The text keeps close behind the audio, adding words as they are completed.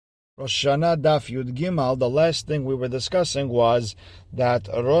Rosh Hashanah Daf Yud Gimal, the last thing we were discussing was that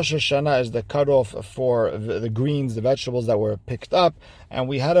Rosh Hashanah is the cutoff for the greens, the vegetables that were picked up, and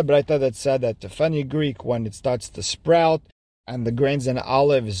we had a braita that said that the fenugreek, when it starts to sprout, and the grains and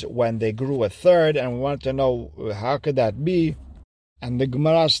olives when they grew a third, and we wanted to know how could that be. And the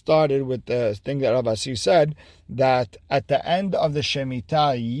Gemara started with the thing that Rav Asi said, that at the end of the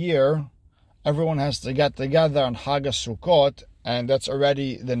Shemitah year, everyone has to get together on Chag Sukkot, and that's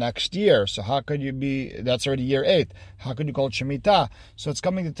already the next year. So how could you that's already year 8. How could you call it Shemitah? So it's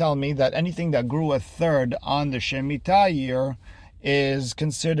coming to tell me that anything that grew a third on the Shemitah year is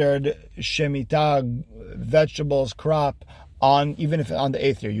considered Shemitah vegetables crop even if on the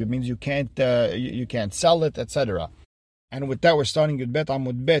 8th year. It means you can't sell it, etc. And with that, we're starting Yud Bet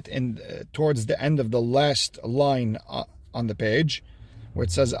Amud Bet towards the end of the last line on the page, where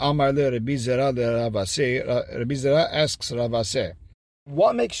it says, Amar le Rabbi Zera le Rav Asi. Rabbi Zera asks Rav Asi,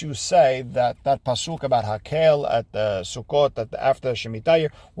 what makes you say that pasuk about Hakel at the Sukkot, after the Shemitah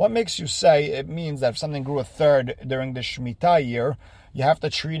year, what makes you say it means that if something grew a third during the Shemitah year, you have to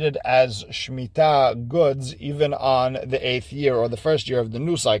treat it as Shemitah goods even on the 8th year or the first year of the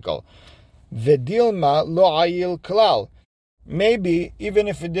new cycle? V'dilma lo ayil klal. Maybe even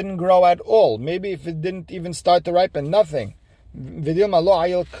if it didn't grow at all, maybe if it didn't even start to ripen, nothing. V'dilma lo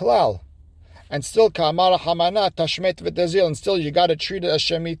ayil klal. And still, ka'amar hamana tashmet v'tazil, and still you got to treat it as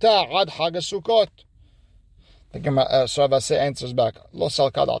Shemitah ad Chag Sukkot. So Rav Asi answers back, Lo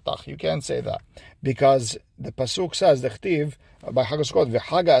salkadatach, you can't say that. Because the pasuk says, the chtiv, by Chag Sukkot,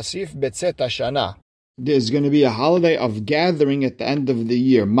 v'chag asif betzet hashana. There's going to be a holiday of gathering at the end of the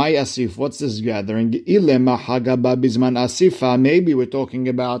year. My asif, what's this gathering? Maybe we're talking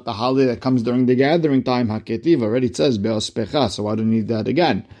about the holiday that comes during the gathering time. Haketiv already it says be'ospecha, so I don't need that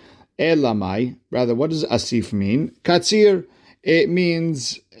again. Elamai, rather, what does asif mean? Katsir, it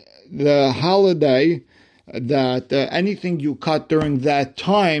means the holiday that anything you cut during that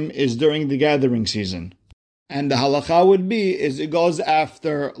time is during the gathering season. And the halakha would be, is it goes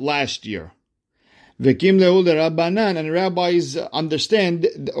after last year. V'kim lehu l'Rabbanan, and rabbis understand,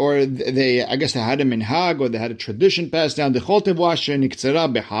 or I guess they had a minhag, or they had a tradition passed down. D'chol tevuah asher niktzera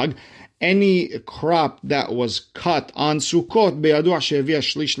b'chag, any crop that was cut on Sukkot, be'yadu asher havia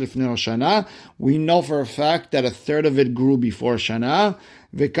shlish lifnei Rosh Hashanah, we know for a fact that a third of it grew before Shana.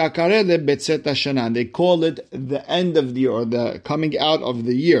 V'kakareh lebetzet hashana, they call it the end of the year, or the coming out of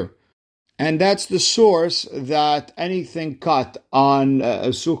the year. And that's the source that anything cut on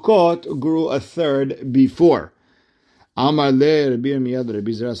Sukkot grew a third before. Amar le Rabbi Yirmiyah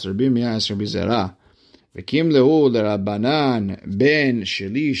Rabbi Zera, Rabbi Yirmiyah asked Rabbi Zera, V'kim lehu l'Rabbanan ben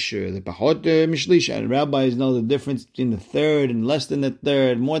shelish lepachot mishlish. And rabbis know the difference between the third and less than the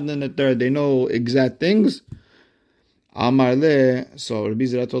third, more than the third. They know exact things. Amar le, so Rabbi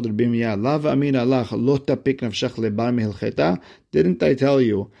Zera told Rabbi Yirmiyah, Lav amin alach lo tapik nafshach lebar mehilcheta. Didn't I tell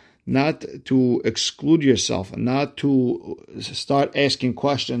you not to exclude yourself, not to start asking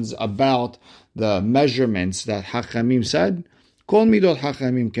questions about the measurements that Hachamim said? Kol midot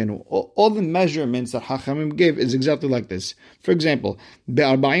Hachamim kenu. All the measurements that Hachamim gave is exactly like this. For example,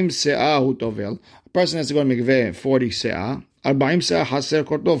 be'arba'im se'ah hu tovel. A person has to go to mikveh 40 se'ah. Arba'im se'ah haser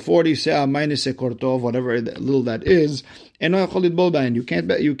kortov, 40 se'ah minus a kortov, whatever little that is. And you can't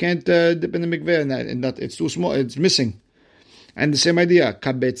dip in the mikveh and that it's too small, it's missing. And the same idea,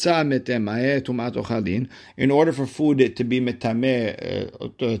 in order for food to be metameh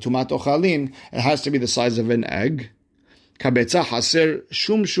tumat ochalin, it has to be the size of an egg. Kabetza haser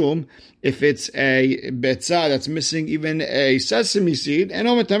shum, if it's a betza that's missing even a sesame seed, and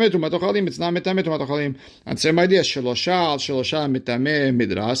metameh tumat ochalin, it's not metameh tumat ochalin. And same idea, shelosha metameh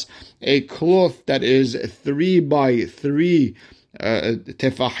midras, a cloth that is 3 by 3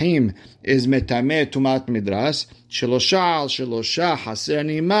 tefahim is metameh tumat midras. Shelosha haser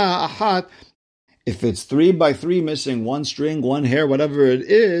nima achat. If it's 3 by 3 missing one string, one hair, whatever it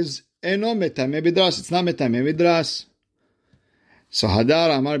is, eno metameh midras. It's not metameh midras. So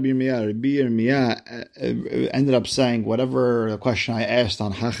Hadar Amar Rabbi Yirmiyah ended up saying, whatever question I asked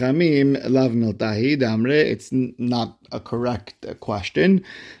on Hachamim, Lav Miltahi Damre, it's not a correct question,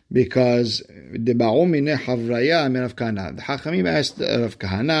 because the Hachamim asked Rav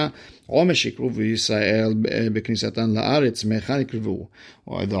Kahana, or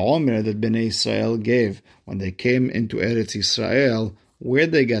the Omer that Bnei Israel gave when they came into Eretz Israel,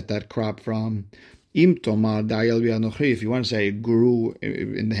 where'd they get that crop from? If you want to say it grew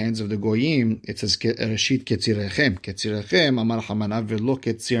in the hands of the Goyim, it says Rashid Ketzirechem. Ketzirechem, Amar Hamana v'lo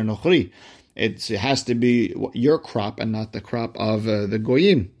Ketzir Nochri. It has to be your crop and not the crop of the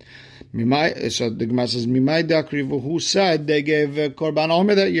Goyim. So the Gemara says, Mimai Dakrivu, who said they gave Korban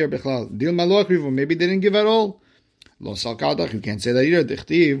Omer that year? Dilma lo akrivu, maybe they didn't give at all. Lo salkadach, you can't say that either.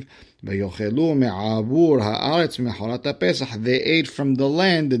 Dichtiv, Veyochelu me'abur ha'aretz me'chorat Pesach. They ate from the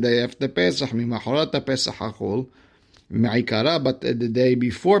land the day after Pesach, mi'chorat Pesach achul. Me'ikara, but the day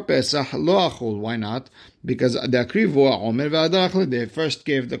before Pesach, lo achul. Why not? Because the akrivu Omer ve'adachli, they first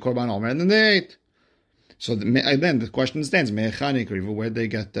gave the Korban Omer and then they ate. So then the question stands: where did they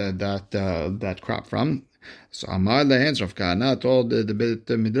get that crop from? So Amar the answer of Kana told the Beit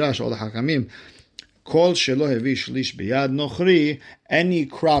Midrash, all the Hakamim, Kol shelo hevi shlish biyad nochri, any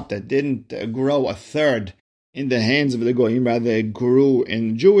crop that didn't grow a third in the hands of the goyim, rather it grew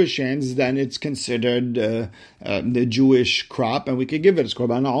in Jewish hands, then it's considered the Jewish crop, and we could give it as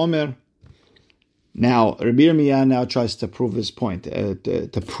Korban Omer. Now Rabbi Yirmiyah now tries to prove his point,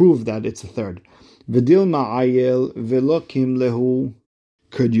 to prove that it's a third. V'dil ma'ayel v'lokim lehu.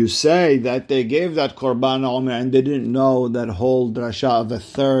 Could you say that they gave that Korban Omer and they didn't know that whole drasha of a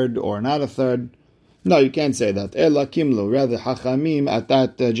third or not a third? No, you can't say that. Ela kimlo. Rather, Hachamim at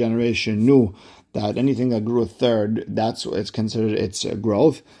that generation knew that anything that grew a third, that's what it's considered its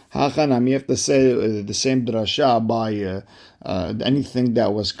growth. Hachanam, you have to say the same drasha by anything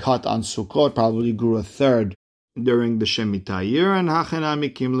that was cut on Sukkot probably grew a third during the Shemitah year, and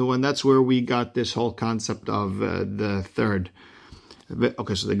Hachanami Kimlu, and that's where we got this whole concept of the third.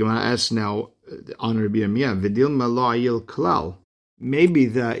 Okay, so the Gemara asks now on Rabbi Yirmiyah, V'dil malo ayil klal. Maybe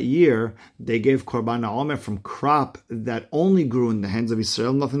that year they gave Korban Omer from crop that only grew in the hands of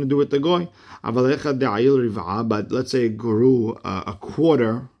Israel, nothing to do with the Goy. But let's say it grew a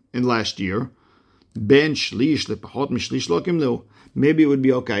quarter in last year. Ben shlish lepachot mishlish lo kimlu. Maybe it would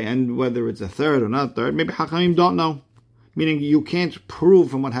be okay, and whether it's a third or not a third, maybe Hachamim don't know. Meaning you can't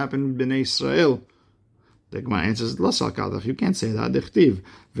prove from what happened in Bnei Israel. The Gemara answers, you can't say that. The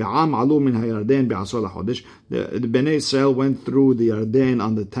Bnei Israel went through the Yarden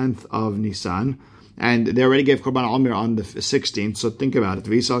on the 10th of Nisan, and they already gave Korban Omer on the 16th, so think about it.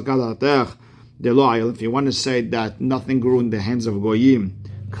 If you want to say that nothing grew in the hands of Goyim,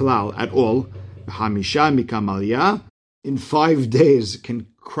 Klal, at all, in 5 days, can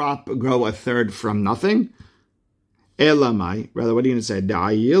crop grow a third from nothing? Elamai, rather, what are you going to say?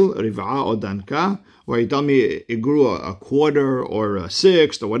 Da'ayil, riv'a, odanka, where you tell me it grew a quarter or a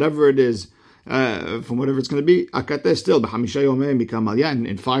sixth or whatever it is, from whatever it's going to be. Akate still, b'hamisha yomei mikamalya,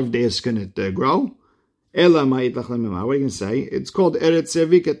 in 5 days can it grow? Elamai, what are you going to say? It's called eretz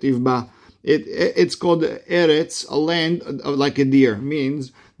vikativba. It's called eretz, a land like a deer,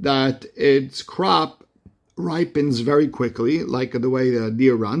 means that its crop ripens very quickly, like the way the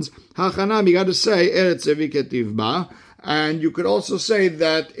deer runs. Hachanam, you got to say eretz vikativba. And you could also say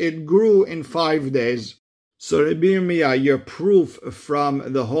that it grew in 5 days. So Rabbi Yirmiyah, your proof from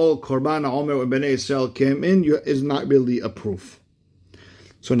the whole Korban Omer when Bnei Israel came in is not really a proof.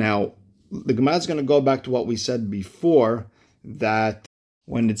 So now, the Gemara is going to go back to what we said before, that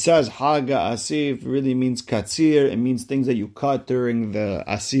when it says Haga Asif, it really means Katsir, it means things that you cut during the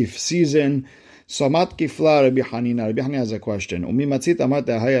Asif season. So Mat Kifla Rabbi Hanina. Rabbi Hanina has a question. How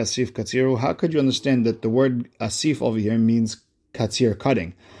could you understand that the word asif over here means katsir,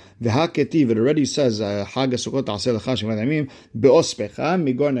 cutting? V'haketiv, it already says Hag Sukkot Ta'aseh Lecha Shemot Yamim be'ospecha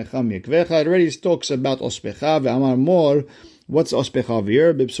migor necha mikvecha. It already talks about ospecha. Ve'amar more. What's ospecha over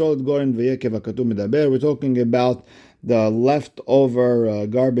here? B'psolet goren ve'yekev hakatum medaber. We're talking about the leftover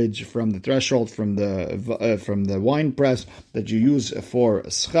garbage from the threshold, from the wine press that you use for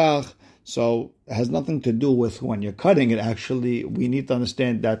schach. So it has nothing to do with when you're cutting it. Actually, we need to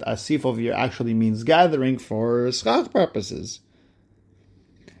understand that asif over here actually means gathering for schach purposes.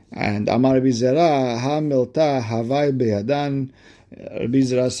 And Amar Rabbi Zera, ha milta havai beyadan. Rabbi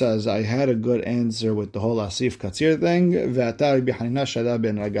Zera says, I had a good answer with the whole asif katsir thing. Ve'ata Rabbi Hanina shada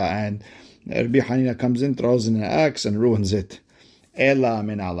ben raga. And Rabbi Hanina comes in, throws in an axe, and ruins it. Ela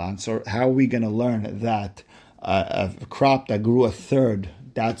min alan. So how are we going to learn that a crop that grew a third,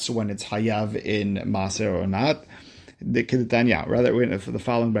 that's when it's hayav in Maser or not? The Kedetanya, rather for the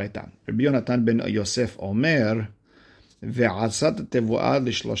following breakdown. Rabbi Yonatan ben Yosef Omer, ve'asat tevu'ad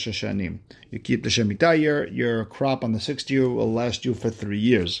l'shlosha shanim. You keep the Shemitah year, your crop on the 6th year will last you for 3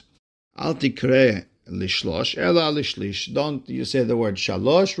 years. Al tikreh l'shlosh, ela l'shlish. Don't you say the word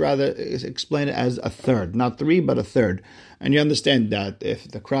shalosh, rather explain it as a third. Not 3, but a third. And you understand that if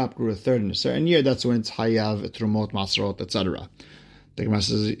the crop grew a third in a certain year, that's when it's hayav, trumot, masrot, etc. The Gemara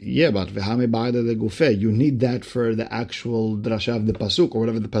says, yeah, but v'hame ba'ada de gufeh, you need that for the actual drasha of the pasuk, or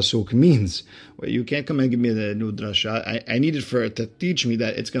whatever the pasuk means. Well, you can't come and give me the new drasha. I need it to teach me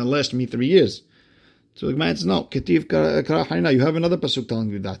that it's going to last me 3 years. So the Gemara answers, no. Ketiv kara hanina. You have another pasuk telling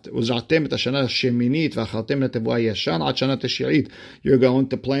you that. Uzratem et hashana sheminit v'achaltem letevuah yashan ad shana teshi'it. You're going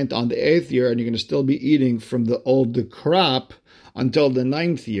to plant on the 8th year, and you're going to still be eating from the old crop until the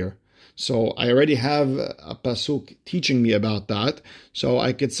 9th year. So I already have a pasuk teaching me about that. So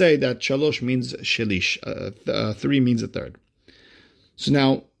I could say that shalosh means shelish. 3 means a third. So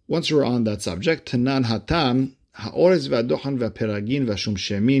now, once we're on that subject, Tanan hatam ha'orez v'adohan v'peragin v'shum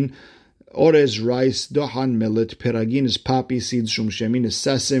shemin. Orez, rice, dohan, millet, peragin is poppy seeds, shum shemin is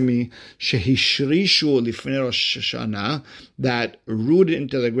sesame, shehishrishu lifnei Rosh Hashanah, that rooted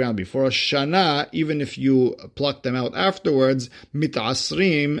into the ground before Rosh Hashanah, even if you pluck them out afterwards,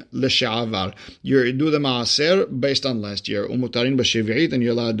 mitasrim l'she'avar. You do the maaser based on last year, umutarin b'shevi'it, and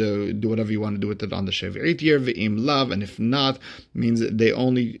you're allowed to do whatever you want to do with it on the shevi'it year, ve'im lav, and if not, means they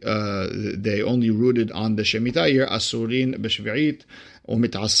only rooted on the shemitah year, asurin b'shevi'it, and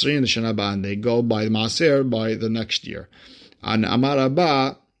they go by the Maaser by the next year. And Amar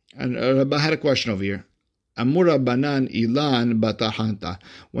Rabba, and Rabba had a question over here. Amura banan ilan batahanta.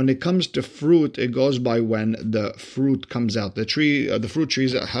 When it comes to fruit, it goes by when the fruit comes out. The fruit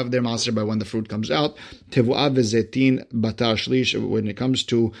trees have their Maaser by when the fruit comes out. Tevuah v'zetin batar shlish. When it comes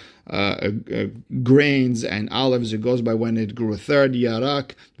to grains and olives, it goes by when it grew a third.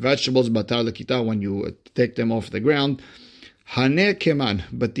 Yarak, vegetables batar lekita, when you take them off the ground. Haneh keman,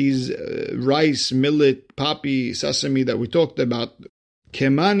 but these rice, millet, poppy, sesame that we talked about,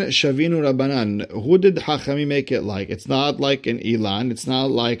 keman shavinu rabanan. Who did Hachamim make it like? It's not like an ilan. It's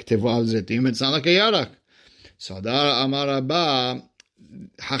not like tevuah zetim. It's not like a yarak. So Dar Amar Rabba,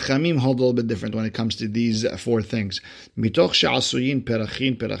 Hachamim hold a little bit different when it comes to these 4 things. Mitoch she'asuyin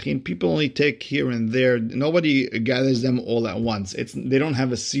perachin. People only take here and there. Nobody gathers them all at once. They don't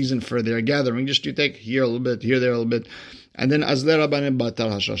have a season for their gathering. Just you take here a little bit, here, there a little bit. And then Azle Rabbanim Batar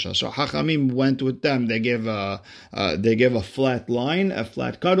Hashasha. So Hachamim went with them. They gave a flat line, a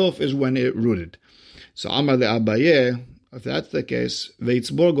flat cutoff is when it rooted. So Amar le Abaye, if that's the case,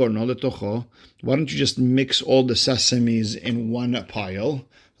 Veitzbor Gorno letocho. Why don't you just mix all the sesames in one pile?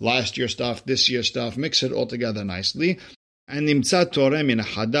 Last year stuff, this year stuff, mix it all together nicely. And nimtza toreh min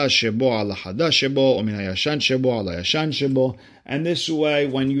hadash shebo ala hadash shebo, or min hayashan shebo ala yashan shebo. And this way,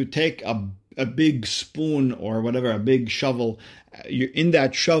 when you take a big spoon or whatever, a big shovel, in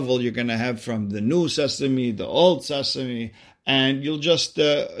that shovel you're going to have from the new sesame, the old sesame, and you'll just,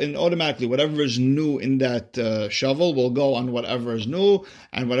 and automatically whatever is new in that shovel will go on whatever is new,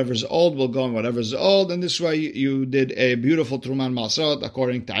 and whatever is old will go on whatever is old, and this way you did a beautiful Truman Masrat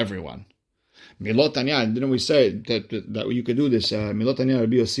according to everyone. Milot Tanya, didn't we say that you could do this? Milot Tanya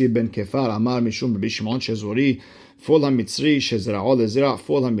Rabbi Yossi ben Kefar, Amar Mishum Rabbi Shimon Shezuri, Fol HaMitzri, Shezra'ol Ezra,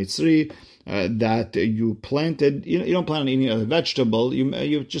 Fol HaMitzri, that you planted, you don't plan on eating a vegetable,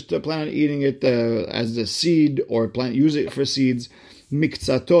 you just plan on eating it as a seed, or use it for seeds. If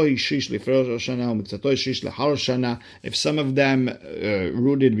some of them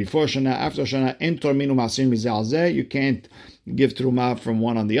rooted before Shana, after Shana, you can't give truma from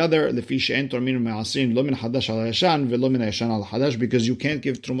one on the other, because you can't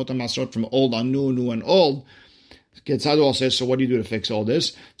give trumot masrot from old on new, new on old. Ketzadu says, so what do you do to fix all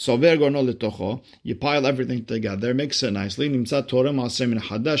this? So you pile everything together, mix it nicely. So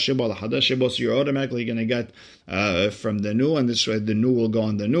you're automatically going to get from the new, and this way the new will go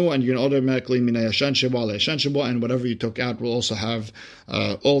on the new, and you're going to automatically and whatever you took out will also have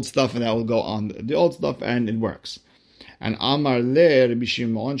old stuff, and that will go on the old stuff, and it works. And Amar le Rabbi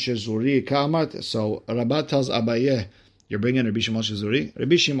Shimon Shezuri Kamat. So Rabba tells Abaye, you're bringing Rabbi Shimon Shezuri.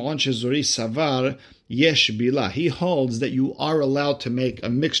 Rabbi Shimon Shezuri Savar Yesh Bila. He holds that you are allowed to make a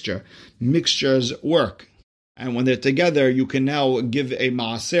mixture. Mixtures work. And when they're together, you can now give a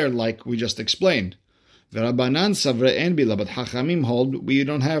maaser like we just explained. V'Rabbanan Savre En Bila. But Hachamim hold, we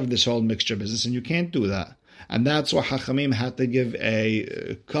don't have this whole mixture business, and you can't do that. And that's why Hachamim had to give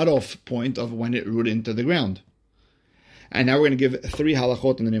a cutoff point of when it rooted into the ground. And now we're going to give 3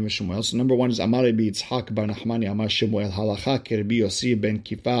 halachot in the name of Shemuel. So number 1 is Amar Rabbi Yitzhak bar Nachmani Amar Shemuel halacha ke Rabbi Yossi ben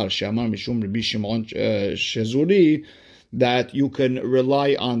Kifar she'amar mishum Rabbi Shimon Shezuri, that you can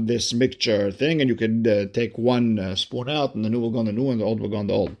rely on this mixture thing, and you can take one spoon out, and the new will go on the new, and the old will go on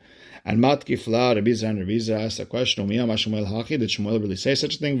the old. And Mat Kifla, Rabbi Zera asked a question, Umiyama Shemuel halachi, did Shemuel really say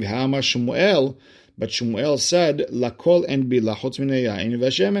such a thing? V'ha'amar Shemuel, but Shmuel said, "Lakol and bila chutz minei yain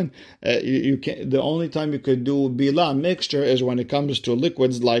v'shemen." You can. The only time you could do bila mixture is when it comes to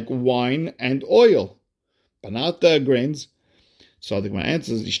liquids like wine and oil, but not grains. So the Gemara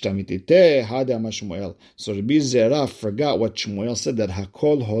answers, "Ishtamitite hada ma Shmuel." So Rabbi Zera forgot what Shmuel said, that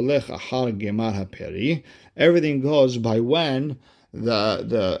hakol holech ahar gemar haperi. Everything goes by when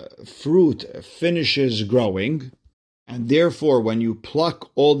the fruit finishes growing, and therefore when you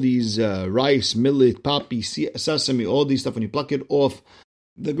pluck all these rice, millet, poppy, sesame, all these stuff, when you pluck it off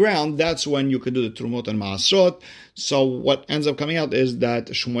the ground, that's when you could do the Trumot and Maasrot. So what ends up coming out is that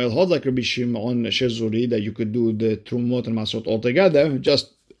Shmuel holds like Rabbi Shimon Shezuri, that you could do the Trumot and Maasrot all together,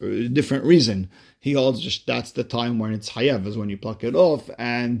 just a different reason. He holds just that's the time when it's Hayev, is when you pluck it off,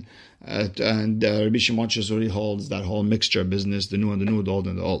 and Rabbi Shimon Shezuri holds that whole mixture business, the new and the new, the old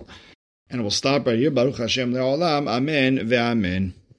and the old. And we'll stop right here. Baruch Hashem le'olam. Amen ve'amen.